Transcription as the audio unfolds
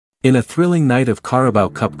In a thrilling night of Carabao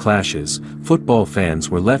Cup clashes, football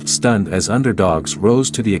fans were left stunned as underdogs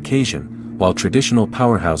rose to the occasion, while traditional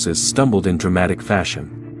powerhouses stumbled in dramatic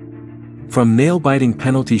fashion. From nail-biting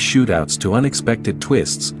penalty shootouts to unexpected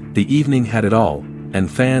twists, the evening had it all,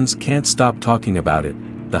 and fans can't stop talking about it.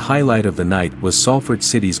 The highlight of the night was Salford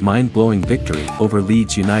City's mind-blowing victory over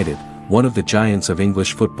Leeds United, one of the giants of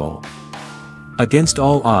English football. Against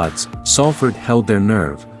all odds, Salford held their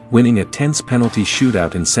nerve, winning a tense penalty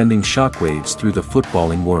shootout and sending shockwaves through the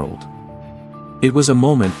footballing world. It was a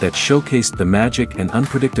moment that showcased the magic and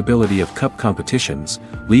unpredictability of cup competitions,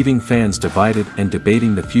 leaving fans divided and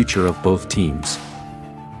debating the future of both teams.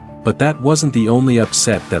 But that wasn't the only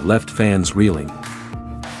upset that left fans reeling.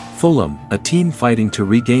 Fulham, a team fighting to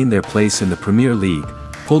regain their place in the Premier League,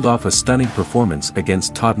 pulled off a stunning performance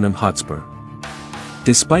against Tottenham Hotspur.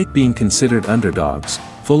 Despite being considered underdogs,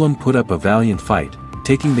 Fulham put up a valiant fight,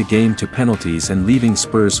 taking the game to penalties and leaving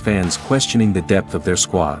Spurs fans questioning the depth of their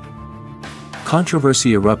squad.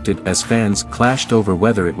 Controversy erupted as fans clashed over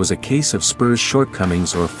whether it was a case of Spurs'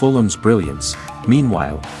 shortcomings or Fulham's brilliance.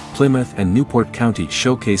 Meanwhile, Plymouth and Newport County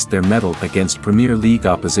showcased their mettle against Premier League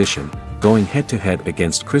opposition, going head-to-head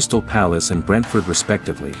against Crystal Palace and Brentford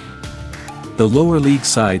respectively. The lower league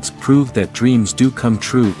sides proved that dreams do come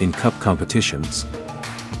true in cup competitions,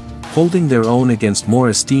 holding their own against more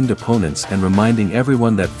esteemed opponents and reminding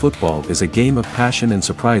everyone that football is a game of passion and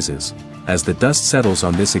surprises. As the dust settles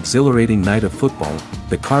on this exhilarating night of football,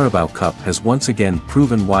 the Carabao Cup has once again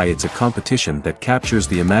proven why it's a competition that captures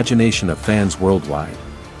the imagination of fans worldwide.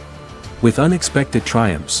 With unexpected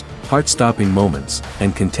triumphs, heart-stopping moments,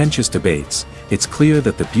 and contentious debates, it's clear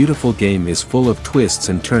that the beautiful game is full of twists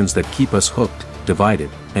and turns that keep us hooked, divided,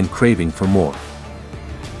 and craving for more.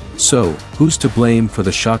 So, who's to blame for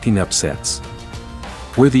the shocking upsets?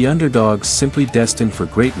 Were the underdogs simply destined for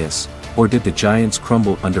greatness, or did the giants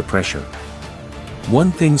crumble under pressure?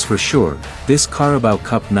 One thing's for sure, this Carabao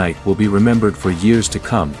Cup night will be remembered for years to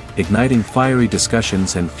come, igniting fiery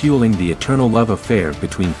discussions and fueling the eternal love affair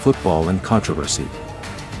between football and controversy.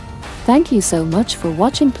 Thank you so much for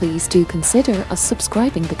watching. Please do consider us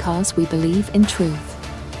subscribing because we believe in truth.